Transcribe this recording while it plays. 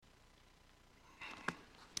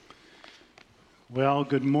Well,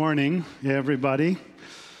 good morning, everybody.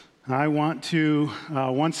 I want to,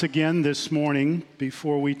 once again this morning,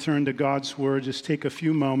 before we turn to God's Word, just take a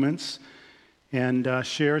few moments and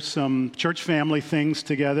share some church family things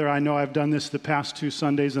together. I know I've done this the past 2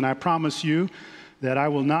 Sundays, and I promise you that I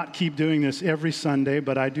will not keep doing this every Sunday,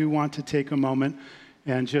 but I do want to take a moment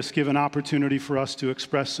and just give an opportunity for us to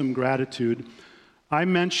express some gratitude. I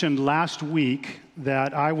mentioned last week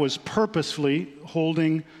that I was purposefully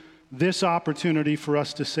holding this opportunity for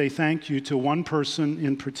us to say thank you to one person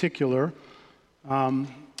in particular.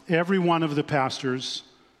 Every one of the pastors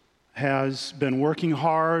has been working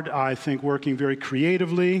hard, I think working very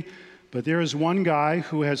creatively, but there is one guy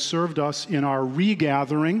who has served us in our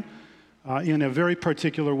regathering in a very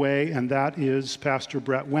particular way, and that is Pastor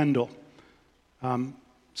Brett Wendell.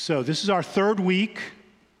 So this is our 3rd week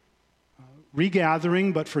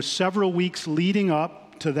regathering, but for several weeks leading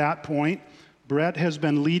up to that point, Brett has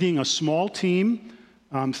been leading a small team,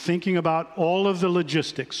 thinking about all of the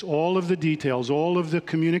logistics, all of the details, all of the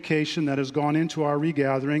communication that has gone into our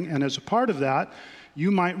regathering. And as a part of that, you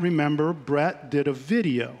might remember Brett did a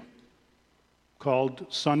video called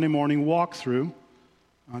Sunday Morning Walkthrough.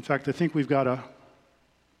 In fact, I think we've got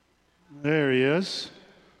there he is.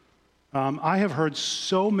 I have heard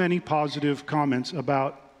so many positive comments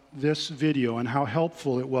about this video and how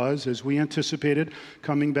helpful it was as we anticipated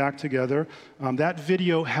coming back together. That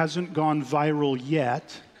video hasn't gone viral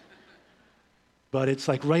yet, but it's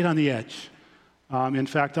like right on the edge. In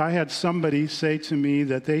fact, I had somebody say to me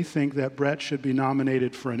that they think that Brett should be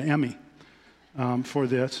nominated for an Emmy for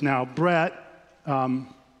this. Now, Brett,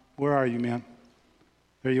 where are you, man?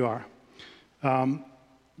 There you are.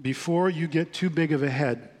 Before you get too big of a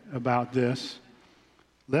head about this,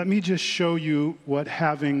 let me just show you what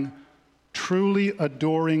having truly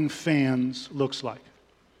adoring fans looks like.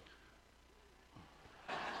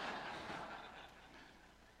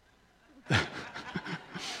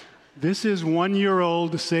 This is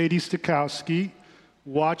 1-year-old Sadie Stokowski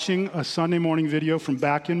watching a Sunday morning video from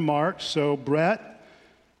back in March. So, Brett,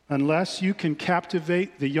 unless you can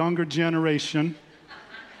captivate the younger generation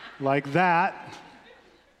like that,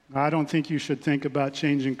 I don't think you should think about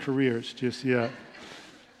changing careers just yet.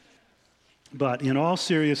 But in all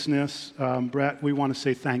seriousness, Brett, we want to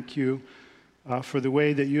say thank you for the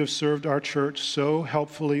way that you have served our church so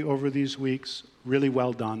helpfully over these weeks. Really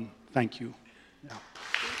well done. Thank you. Yeah.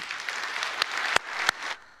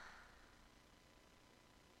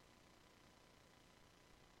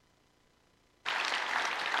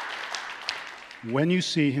 When you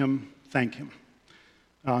see him, thank him.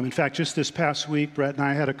 In fact, just this past week, Brett and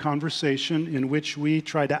I had a conversation in which we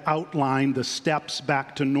tried to outline the steps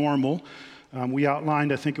back to normal. We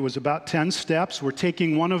outlined, I think it was about 10 steps. We're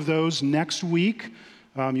taking one of those next week.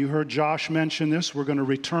 You heard Josh mention this. We're going to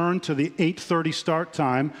return to the 8:30 start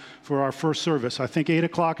time for our first service. I think 8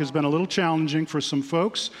 o'clock has been a little challenging for some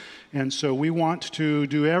folks, and so we want to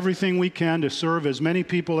do everything we can to serve as many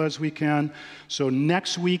people as we can. So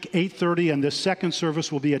next week, 8:30, and the second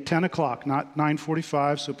service will be at 10 o'clock, not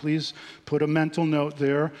 9:45, so please put a mental note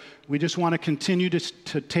there. We just want to continue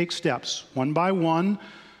to take steps one by one.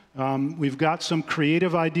 We've got some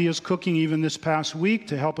creative ideas cooking even this past week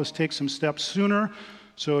to help us take some steps sooner.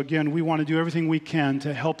 So again, we want to do everything we can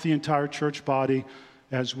to help the entire church body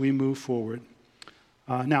as we move forward.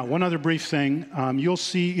 Now, one other brief thing. You'll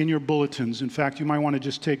see in your bulletins, in fact, you might want to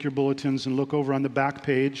just take your bulletins and look over on the back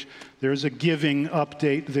page. There's a giving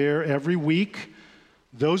update there every week.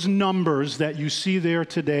 Those numbers that you see there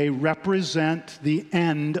today represent the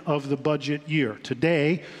end of the budget year.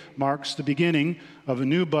 Today marks the beginning of a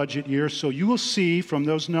new budget year, so you will see from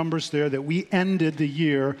those numbers there that we ended the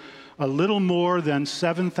year a little more than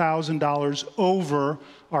 $7,000 over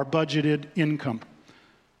our budgeted income.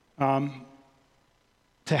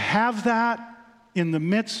 To have that in the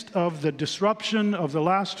midst of the disruption of the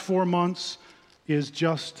last 4 months is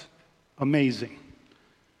just amazing.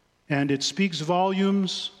 And it speaks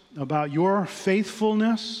volumes about your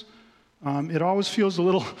faithfulness. It always feels a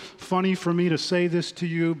little funny for me to say this to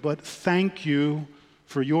you, but thank you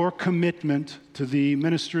for your commitment to the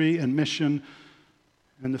ministry and mission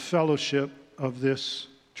and the fellowship of this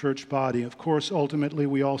church body. Of course, ultimately,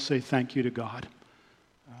 we all say thank you to God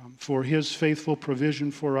for His faithful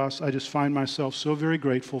provision for us. I just find myself so very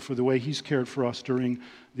grateful for the way He's cared for us during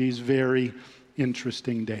these very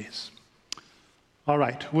interesting days. All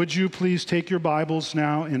right, would you please take your Bibles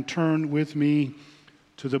now and turn with me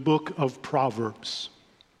to the book of Proverbs.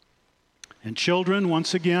 And children,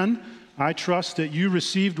 once again, I trust that you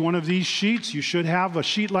received one of these sheets. You should have a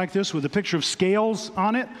sheet like this with a picture of scales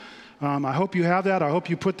on it. I hope you have that. I hope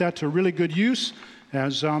you put that to really good use.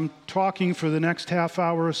 as I'm talking for the next half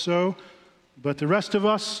hour or so. But the rest of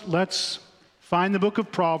us, let's find the book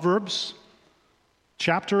of Proverbs,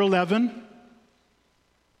 chapter 11,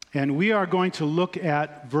 and we are going to look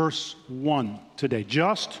at verse 1 today.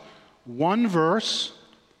 Just one verse.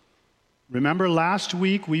 Remember, last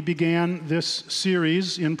week we began this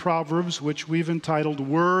series in Proverbs, which we've entitled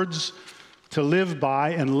Words to Live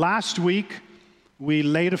By. And last week we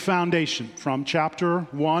laid a foundation from chapter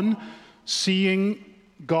 1, seeing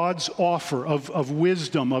God's offer of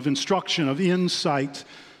wisdom, of instruction, of insight,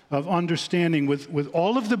 of understanding, with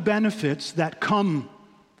all of the benefits that come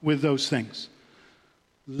with those things.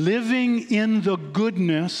 Living in the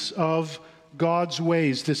goodness of God's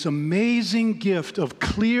ways, this amazing gift of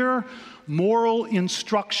clear moral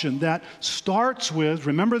instruction that starts with,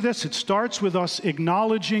 remember this, it starts with us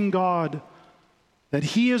acknowledging God, that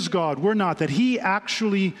He is God, we're not, that He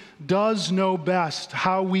actually does know best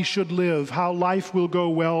how we should live, how life will go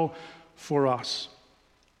well for us.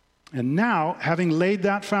 And now, having laid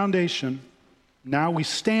that foundation, now we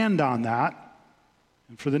stand on that.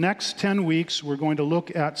 And for the next 10 weeks, we're going to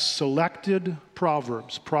look at selected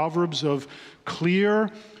proverbs, proverbs of clear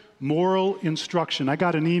moral instruction. I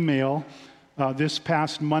got an email this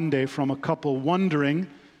past Monday from a couple wondering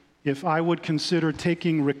if I would consider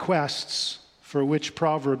taking requests for which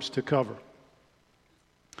proverbs to cover.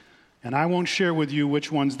 And I won't share with you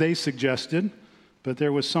which ones they suggested, but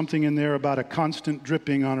there was something in there about a constant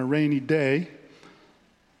dripping on a rainy day.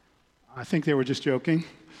 I think they were just joking.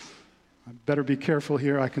 I better be careful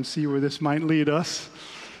here. I can see where this might lead us.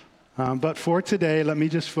 But for today, let me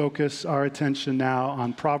just focus our attention now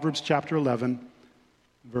on Proverbs chapter 11,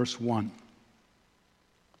 verse 1.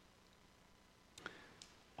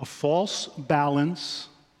 A false balance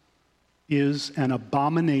is an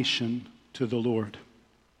abomination to the Lord,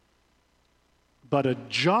 but a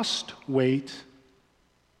just weight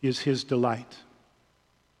is His delight.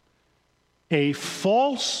 A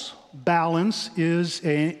false balance is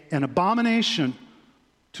an abomination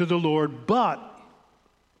to the Lord, but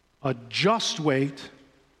a just weight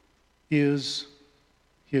is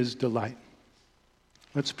His delight.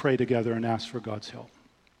 Let's pray together and ask for God's help.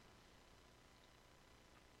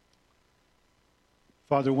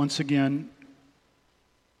 Father, once again,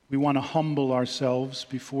 we want to humble ourselves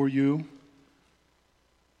before you.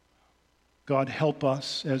 God, help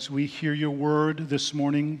us as we hear your word this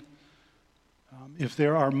morning. If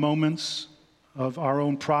there are moments of our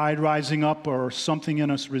own pride rising up or something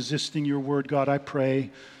in us resisting your word, God, I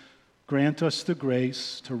pray, grant us the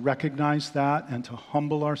grace to recognize that and to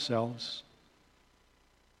humble ourselves.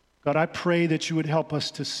 God, I pray that you would help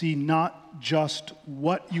us to see not just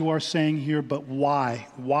what you are saying here, but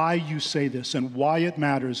why you say this and why it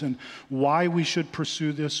matters and why we should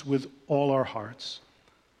pursue this with all our hearts.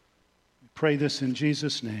 We pray this in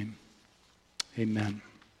Jesus' name. Amen.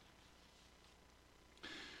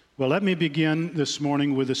 Well, let me begin this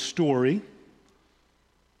morning with a story,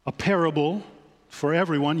 a parable for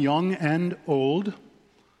everyone, young and old.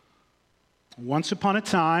 Once upon a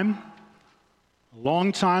time, a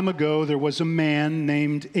long time ago, there was a man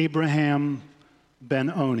named Abraham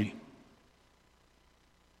Ben-Oni.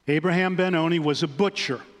 Abraham Ben-Oni was a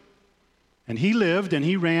butcher, and he lived and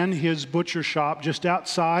he ran his butcher shop just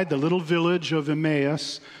outside the little village of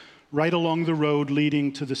Emmaus, right along the road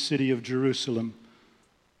leading to the city of Jerusalem.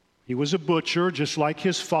 He was a butcher, just like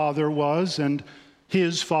his father was, and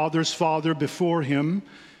his father's father before him.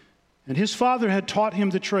 And his father had taught him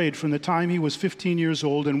the trade from the time he was 15 years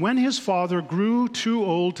old. And when his father grew too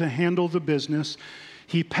old to handle the business,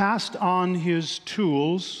 he passed on his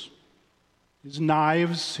tools, his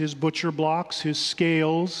knives, his butcher blocks, his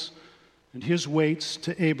scales, and his weights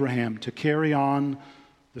to Abraham to carry on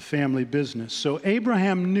the family business. So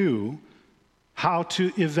Abraham knew how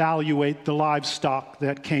to evaluate the livestock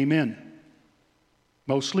that came in.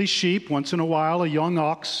 Mostly sheep, once in a while a young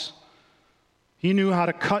ox. He knew how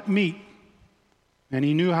to cut meat, and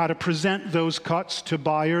he knew how to present those cuts to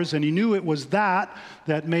buyers, and he knew it was that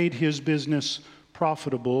made his business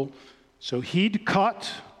profitable. So he'd cut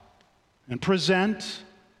and present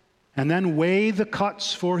and then weigh the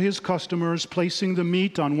cuts for his customers, placing the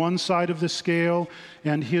meat on one side of the scale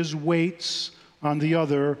and his weights on the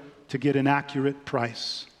other to get an accurate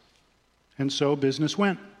price. And so business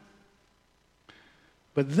went.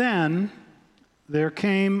 But then there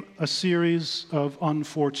came a series of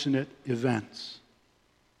unfortunate events.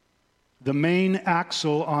 The main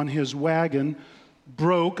axle on his wagon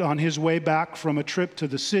broke on his way back from a trip to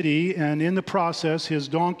the city, and in the process, his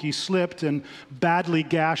donkey slipped and badly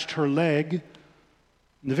gashed her leg.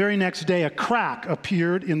 And the very next day, a crack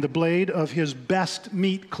appeared in the blade of his best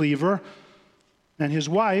meat cleaver, And his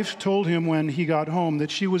wife told him when he got home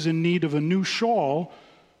that she was in need of a new shawl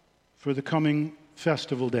for the coming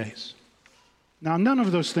festival days. Now, none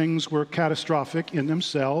of those things were catastrophic in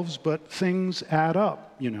themselves, but things add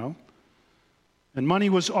up, you know. And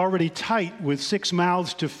money was already tight with 6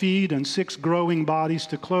 mouths to feed and 6 growing bodies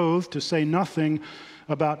to clothe, to say nothing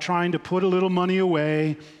about trying to put a little money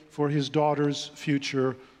away for his daughter's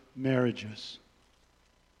future marriages.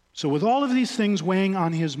 So with all of these things weighing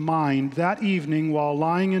on his mind, that evening while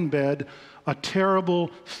lying in bed, a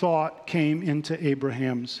terrible thought came into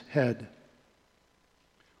Abraham's head.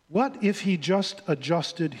 What if he just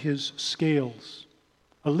adjusted his scales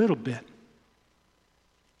a little bit?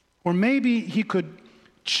 Or maybe he could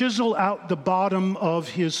chisel out the bottom of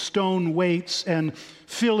his stone weights and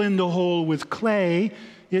fill in the hole with clay.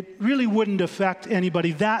 It really wouldn't affect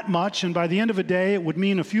anybody that much, and by the end of a day, it would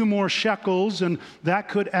mean a few more shekels, and that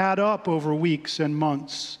could add up over weeks and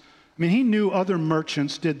months. I mean, he knew other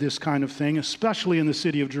merchants did this kind of thing, especially in the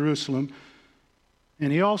city of Jerusalem,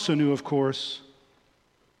 and he also knew, of course,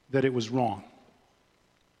 that it was wrong.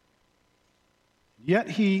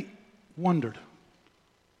 Yet he wondered,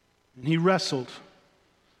 and he wrestled,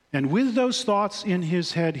 and with those thoughts in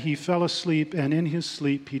his head, he fell asleep, and in his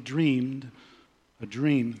sleep, he dreamed a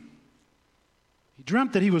dream. He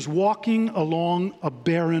dreamt that he was walking along a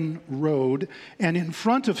barren road, and in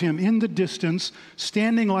front of him, in the distance,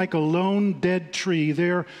 standing like a lone dead tree,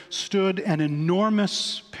 there stood an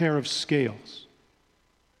enormous pair of scales.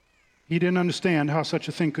 He didn't understand how such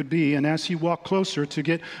a thing could be, and as he walked closer to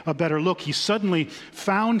get a better look, he suddenly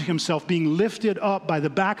found himself being lifted up by the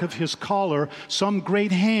back of his collar. Some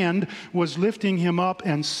great hand was lifting him up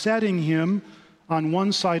and setting him on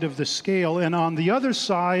one side of the scale, and on the other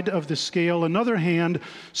side of the scale, another hand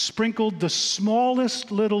sprinkled the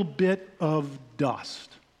smallest little bit of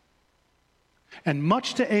dust. And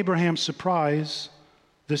much to Abraham's surprise,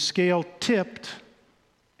 the scale tipped,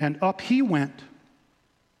 and up he went.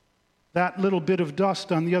 That little bit of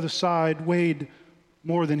dust on the other side weighed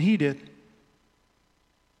more than he did.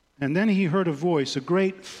 And then he heard a voice, a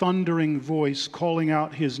great thundering voice calling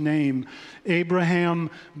out his name,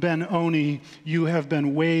 Abraham Ben-Oni, you have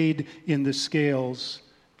been weighed in the scales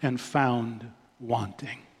and found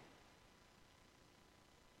wanting.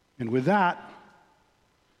 And with that,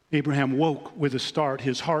 Abraham woke with a start,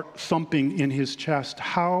 his heart thumping in his chest.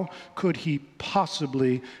 How could he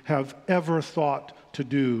possibly have ever thought to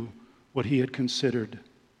do what he had considered?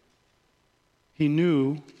 He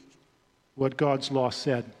knew what God's law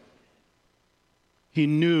said. He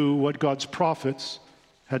knew what God's prophets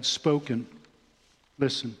had spoken.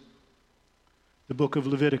 Listen, the book of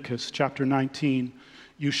Leviticus, chapter 19,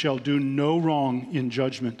 you shall do no wrong in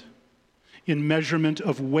judgment. In measurement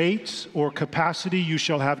of weight or capacity, you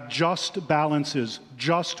shall have just balances,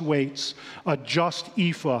 just weights, a just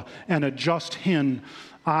ephah and a just hin.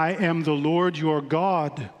 I am the Lord your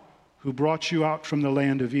God who brought you out from the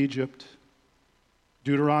land of Egypt.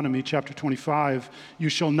 Deuteronomy chapter 25, you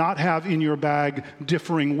shall not have in your bag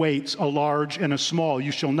differing weights, a large and a small.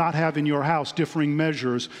 You shall not have in your house differing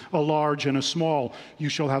measures, a large and a small. You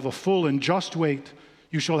shall have a full and just weight.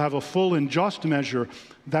 You shall have a full and just measure,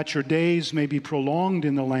 that your days may be prolonged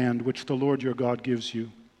in the land which the Lord your God gives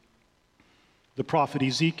you. The prophet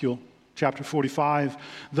Ezekiel chapter 45,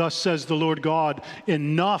 thus says the Lord God,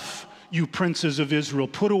 enough, you princes of Israel,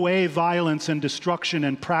 put away violence and destruction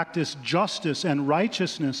and practice justice and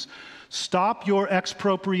righteousness. Stop your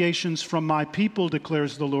expropriations from my people,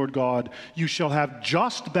 declares the Lord God. You shall have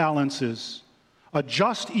just balances, a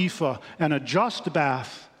just ephah and a just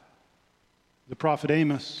bath. The prophet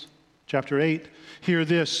Amos, chapter 8, hear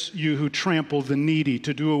this, you who trample the needy,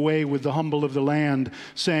 to do away with the humble of the land,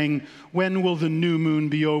 saying, when will the new moon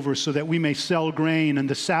be over so that we may sell grain, and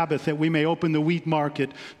the Sabbath that we may open the wheat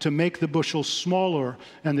market, to make the bushel smaller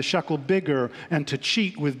and the shekel bigger, and to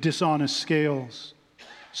cheat with dishonest scales,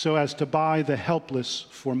 so as to buy the helpless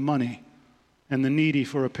for money and the needy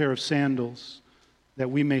for a pair of sandals,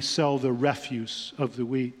 that we may sell the refuse of the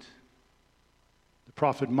wheat. The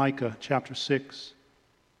prophet Micah, chapter 6,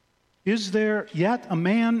 is there yet a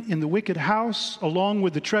man in the wicked house, along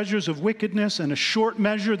with the treasures of wickedness and a short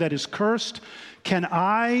measure that is cursed? Can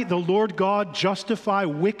I, the Lord God, justify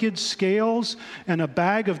wicked scales and a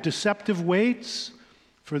bag of deceptive weights?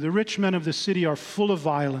 For the rich men of the city are full of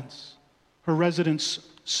violence. Her residents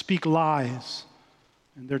speak lies,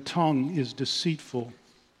 and their tongue is deceitful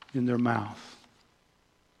in their mouth.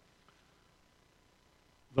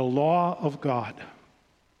 The law of God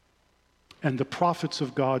and the prophets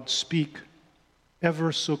of God speak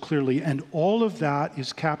ever so clearly. And all of that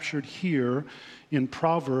is captured here in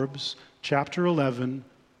Proverbs chapter 11,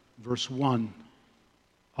 verse 1.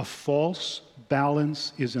 A false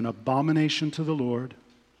balance is an abomination to the Lord,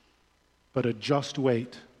 but a just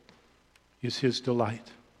weight is his delight.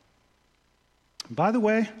 By the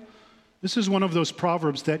way, this is one of those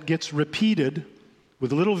proverbs that gets repeated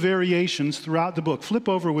with little variations throughout the book. Flip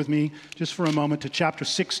over with me just for a moment to chapter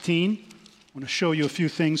 16. I want to show you a few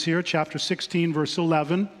things here. Chapter 16, verse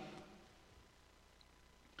 11.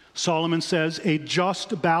 Solomon says, "A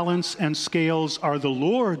just balance and scales are the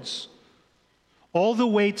Lord's. All the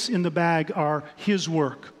weights in the bag are his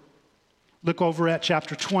work." Look over at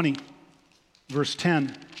chapter 20, verse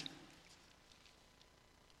 10.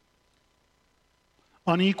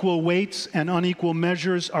 "Unequal weights and unequal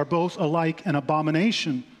measures are both alike an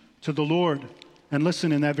abomination to the Lord." And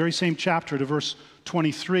listen, in that very same chapter to verse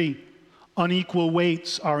 23, "Unequal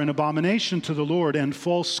weights are an abomination to the Lord, and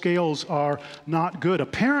false scales are not good."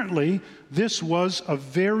 Apparently, this was a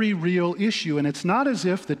very real issue, and it's not as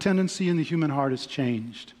if the tendency in the human heart has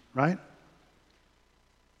changed, right?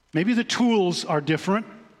 Maybe the tools are different,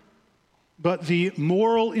 but the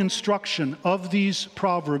moral instruction of these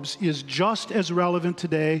proverbs is just as relevant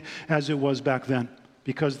today as it was back then,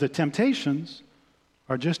 because the temptations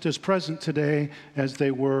are just as present today as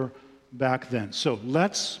they were back then. So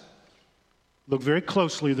let's look very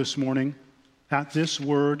closely this morning at this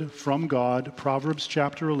word from God, Proverbs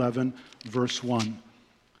chapter 11, verse 1.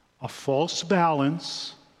 "A false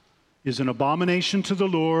balance is an abomination to the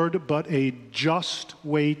Lord, but a just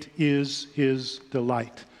weight is his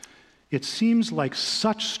delight." It seems like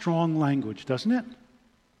such strong language, doesn't it?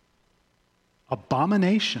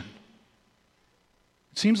 Abomination.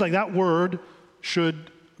 It seems like that word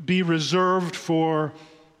should be reserved for,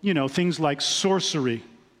 things like sorcery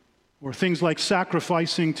or things like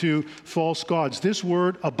sacrificing to false gods. This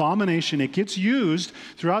word, abomination, it gets used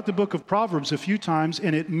throughout the book of Proverbs a few times,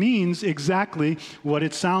 and it means exactly what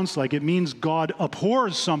it sounds like. It means God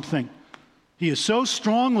abhors something. He is so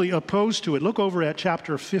strongly opposed to it. Look over at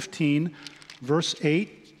chapter 15, verse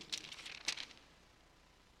 8.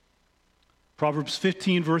 Proverbs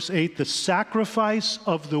 15, verse 8, "The sacrifice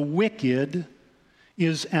of the wicked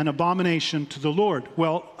is an abomination to the Lord."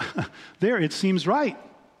 Well, there it seems right?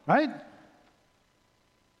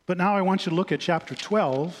 But now I want you to look at chapter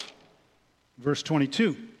 12, verse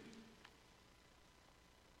 22.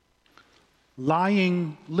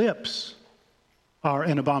 "Lying lips are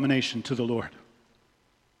an abomination to the Lord,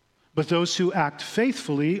 but those who act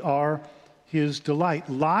faithfully are his delight."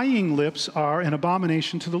 Lying lips are an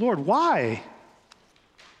abomination to the Lord. Why?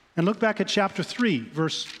 And look back at chapter 3,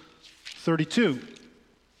 verse 32.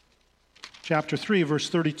 Chapter 3, verse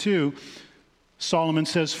 32, Solomon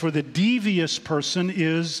says, "For the devious person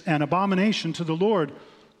is an abomination to the Lord."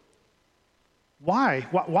 Why?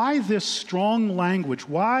 Why this strong language?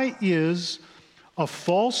 Why is a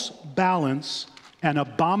false balance an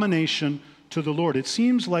abomination to the Lord? It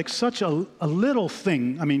seems like such a little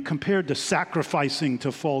thing, compared to sacrificing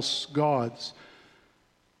to false gods.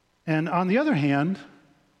 And on the other hand,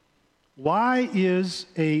 why is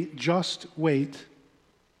a just weight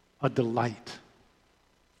a delight?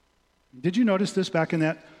 Did you notice this back in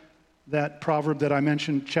that proverb that I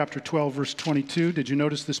mentioned, chapter 12, verse 22? Did you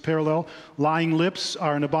notice this parallel? "Lying lips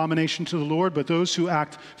are an abomination to the Lord, but those who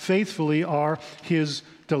act faithfully are his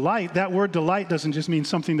delight." That word delight doesn't just mean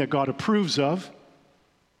something that God approves of.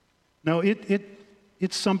 No,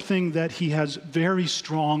 it's something that he has very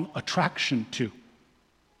strong attraction to.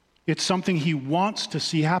 It's something he wants to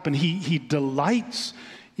see happen. He delights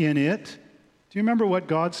in it. Do you remember what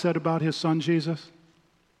God said about his son Jesus?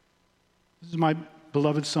 "This is my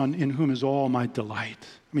beloved son in whom is all my delight."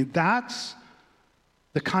 That's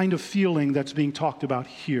the kind of feeling that's being talked about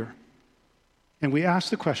here. And we ask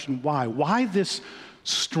the question, why? Why this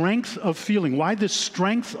strength of feeling? Why this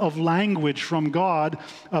strength of language from God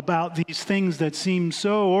about these things that seem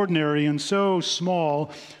so ordinary and so small?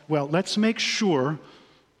 Well, let's make sure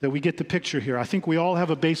that we get the picture here. I think we all have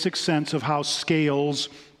a basic sense of how scales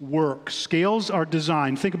work. Scales are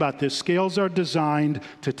designed, think about this, scales are designed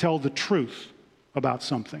to tell the truth about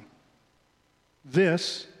something.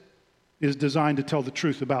 This is designed to tell the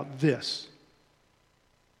truth about this.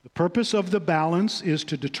 The purpose of the balance is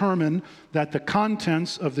to determine that the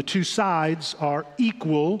contents of the two sides are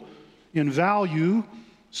equal in value.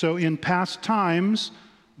 So in past times,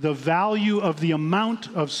 the value of the amount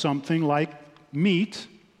of something like meat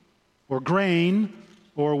or grain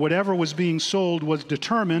or whatever was being sold was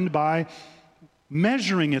determined by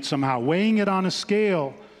measuring it somehow, weighing it on a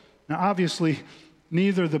scale. Now, obviously,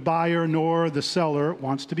 neither the buyer nor the seller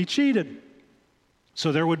wants to be cheated.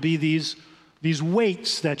 So there would be these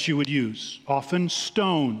weights that you would use, often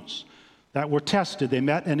stones. that were tested. They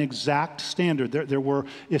met an exact standard. There were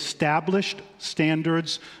established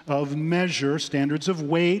standards of measure, standards of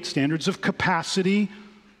weight, standards of capacity,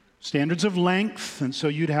 standards of length. And so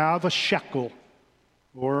you'd have a shekel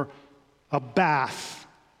or a bath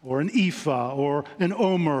or an ephah or an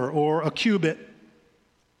omer or a cubit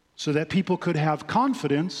so that people could have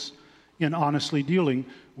confidence in honestly dealing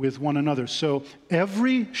with one another. So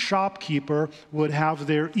every shopkeeper would have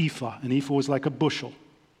their ephah. An ephah was like a bushel.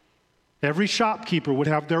 Every shopkeeper would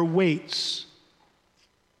have their weights.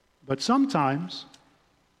 But sometimes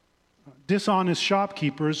dishonest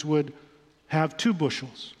shopkeepers would have 2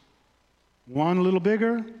 bushels. One a little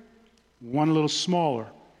bigger, one a little smaller.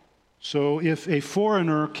 So if a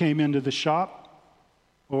foreigner came into the shop,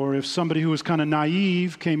 or if somebody who was kind of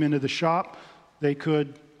naive came into the shop, they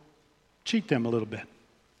could cheat them a little bit.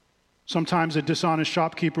 Sometimes a dishonest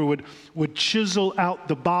shopkeeper would chisel out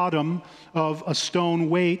the bottom of a stone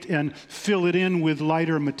weight and fill it in with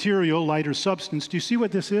lighter material, lighter substance. Do you see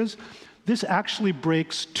what this is? This actually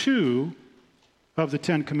breaks 2 of the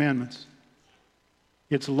 10 commandments.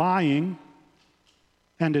 It's lying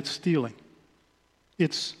and it's stealing.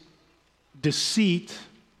 It's deceit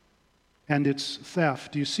and it's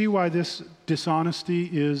theft. Do you see why this dishonesty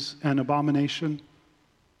is an abomination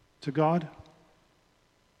to God?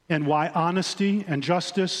 And why honesty and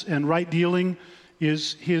justice and right dealing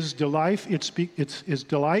is his delight. It's his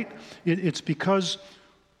delight. It's because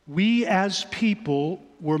we as people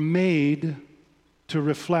were made to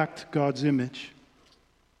reflect God's image,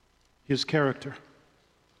 his character.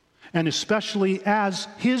 And especially as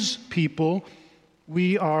his people,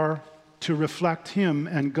 we are to reflect him.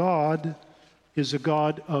 And God is a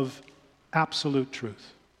God of absolute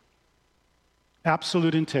truth.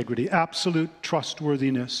 Absolute integrity, absolute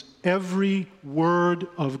trustworthiness. Every word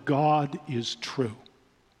of God is true.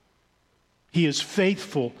 He is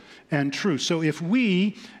faithful and true. So if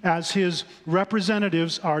we, as his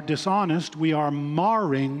representatives, are dishonest, we are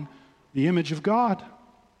marring the image of God.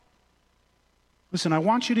 Listen, I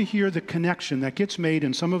want you to hear the connection that gets made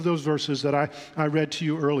in some of those verses that I read to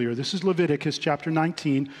you earlier. This is Leviticus chapter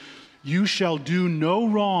 19. You shall do no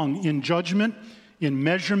wrong in judgment, in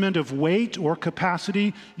measurement of weight or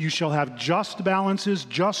capacity. You shall have just balances,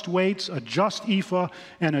 just weights, a just ephah,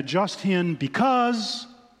 and a just hin, because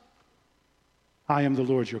I am the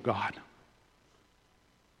Lord your God.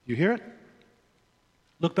 You hear it?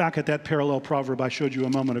 Look back at that parallel proverb I showed you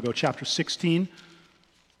a moment ago, chapter 16,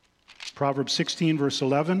 Proverbs 16, verse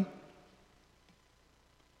 11.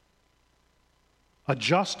 A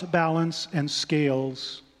just balance and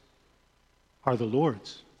scales are the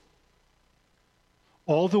Lord's.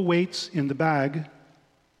 All the weights in the bag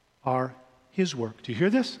are his work. Do you hear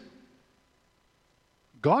this?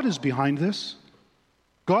 God is behind this.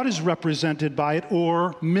 God is represented by it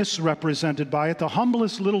or misrepresented by it. The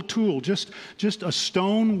humblest little tool, just a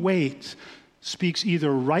stone weight, speaks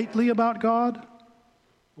either rightly about God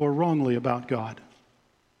or wrongly about God.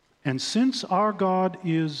 And since our God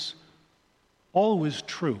is always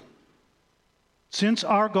true, since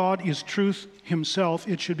our God is truth himself,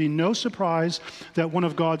 it should be no surprise that one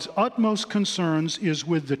of God's utmost concerns is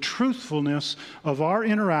with the truthfulness of our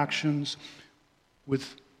interactions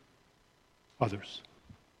with others.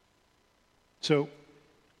 So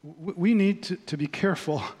we need to be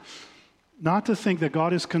careful not to think that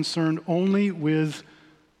God is concerned only with,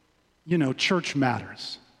 church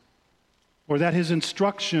matters, or that his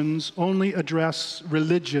instructions only address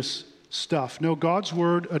religious stuff. No, God's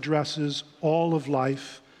word addresses all of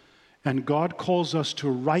life, and God calls us to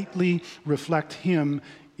rightly reflect him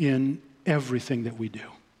in everything that we do.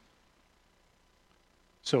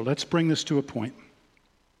 So let's bring this to a point.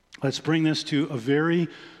 Let's bring this to a very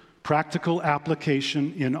practical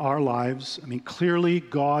application in our lives. I mean, clearly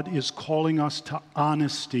God is calling us to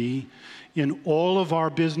honesty in all of our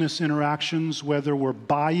business interactions, whether we're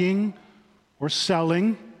buying or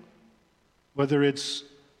selling, whether it's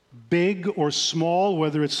big or small,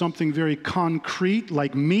 whether it's something very concrete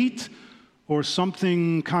like meat or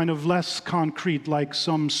something kind of less concrete like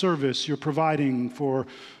some service you're providing for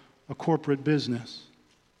a corporate business.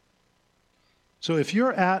 So if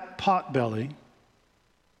you're at Potbelly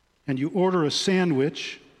and you order a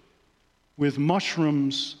sandwich with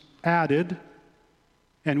mushrooms added,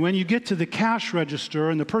 and when you get to the cash register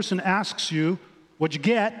and the person asks you, "What'd you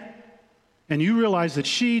get?" and you realize that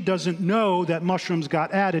she doesn't know that mushrooms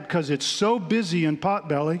got added because it's so busy in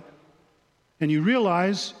Potbelly, and you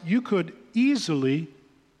realize you could easily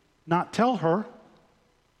not tell her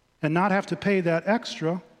and not have to pay that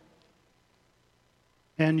extra,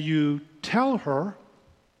 and you tell her,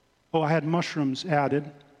 "Oh, I had mushrooms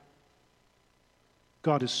added,"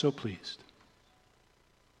 God is so pleased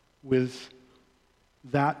with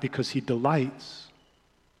that because he delights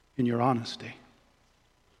in your honesty.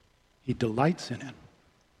 He delights in it.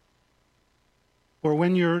 Or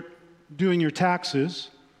when you're doing your taxes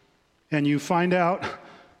and you find out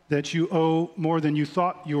that you owe more than you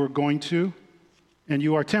thought you were going to, and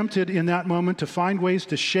you are tempted in that moment to find ways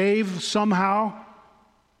to shave somehow,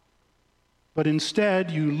 but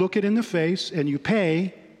instead you look it in the face and you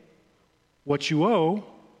pay what you owe,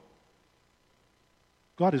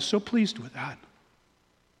 God is so pleased with that.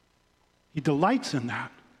 He delights in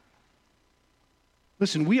that.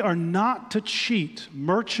 Listen, we are not to cheat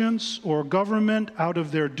merchants or government out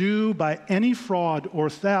of their due by any fraud or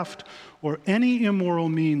theft or any immoral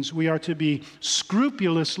means. We are to be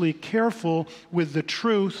scrupulously careful with the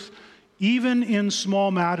truth, even in small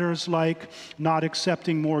matters like not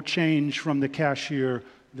accepting more change from the cashier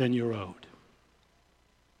than you're owed.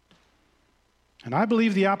 And I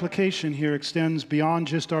believe the application here extends beyond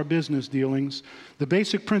just our business dealings. The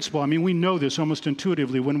basic principle, I mean, we know this almost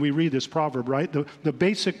intuitively when we read this proverb, right? The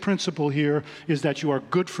basic principle here is that you are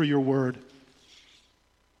good for your word.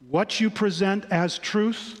 What you present as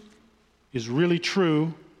truth is really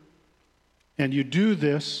true, and you do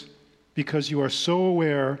this because you are so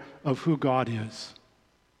aware of who God is,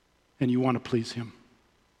 and you want to please him.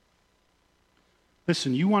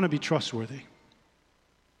 Listen, you want to be trustworthy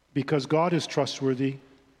because God is trustworthy,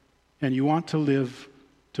 and you want to live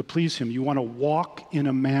to please him. You want to walk in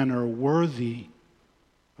a manner worthy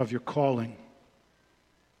of your calling.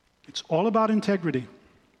 It's all about integrity,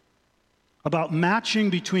 about matching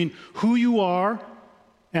between who you are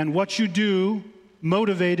and what you do,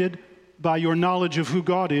 motivated by your knowledge of who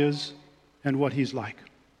God is and what he's like.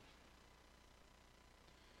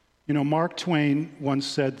 You know, Mark Twain once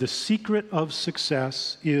said, "The secret of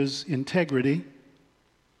success is integrity.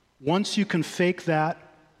 Once you can fake that,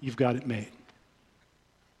 you've got it made."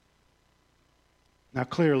 Now,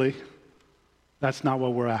 clearly, that's not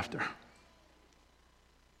what we're after.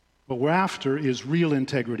 What we're after is real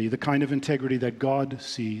integrity, the kind of integrity that God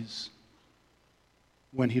sees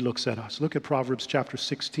when he looks at us. Look at Proverbs chapter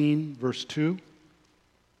 16, verse 2.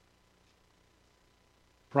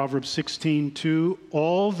 Proverbs 16:2,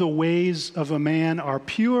 "All the ways of a man are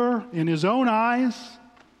pure in his own eyes,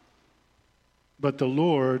 but the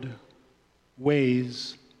Lord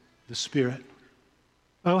weighs the Spirit."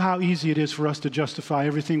 Oh, how easy it is for us to justify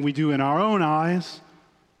everything we do in our own eyes,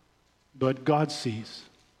 but God sees,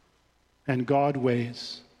 and God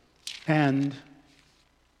weighs. And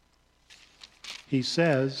he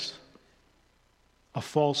says, "A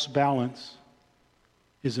false balance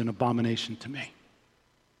is an abomination to me,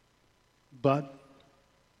 but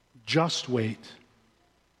just weight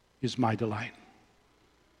is my delight."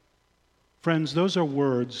 Friends, those are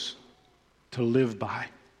words to live by.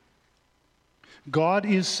 God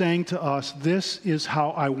is saying to us, this is how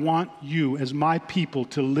I want you as my people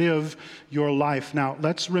to live your life. Now,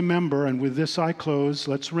 let's remember, and with this I close,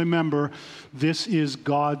 let's remember this is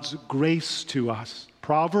God's grace to us.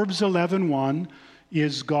 Proverbs 11:1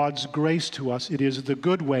 is God's grace to us. It is the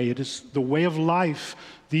good way. It is the way of life.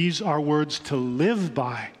 These are words to live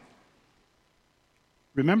by.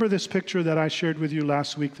 Remember this picture that I shared with you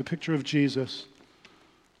last week, the picture of Jesus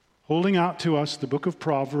holding out to us the book of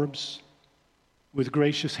Proverbs with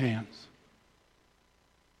gracious hands.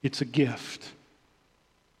 It's a gift.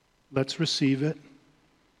 Let's receive it,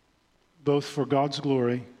 both for God's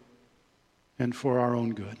glory and for our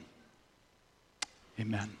own good.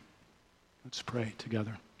 Amen. Let's pray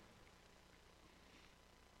together.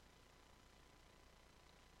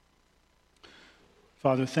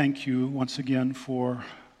 Father, thank you once again for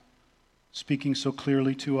speaking so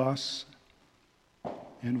clearly to us.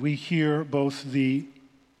 And we hear both the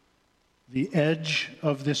edge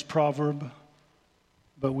of this proverb,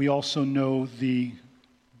 but we also know the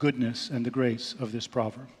goodness and the grace of this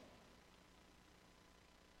proverb.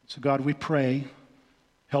 So God, we pray,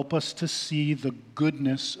 help us to see the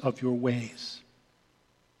goodness of your ways.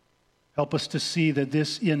 Help us to see that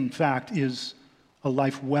this, in fact, is a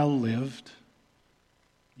life well lived.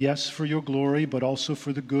 Yes, for your glory, but also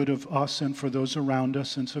for the good of us and for those around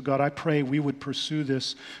us. And so, God, I pray we would pursue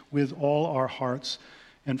this with all our hearts.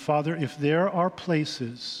 And Father, if there are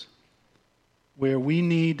places where we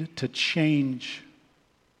need to change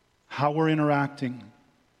how we're interacting,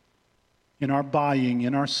 in our buying,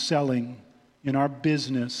 in our selling, in our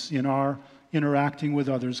business, in our interacting with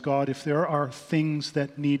others, God, if there are things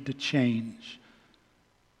that need to change,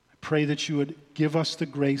 I pray that you would give us the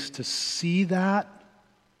grace to see that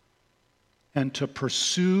and to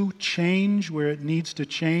pursue change where it needs to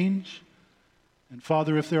change, And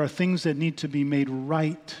Father, if there are things that need to be made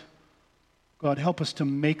right, God, help us to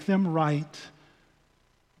make them right.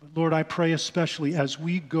 But Lord, I pray especially as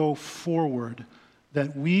we go forward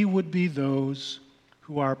that we would be those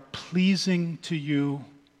who are pleasing to you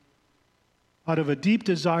out of a deep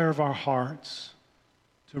desire of our hearts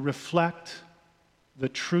to reflect the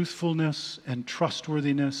truthfulness and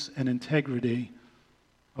trustworthiness and integrity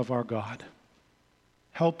of our God.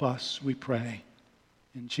 Help us, we pray.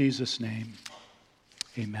 In Jesus' name,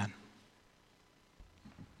 amen.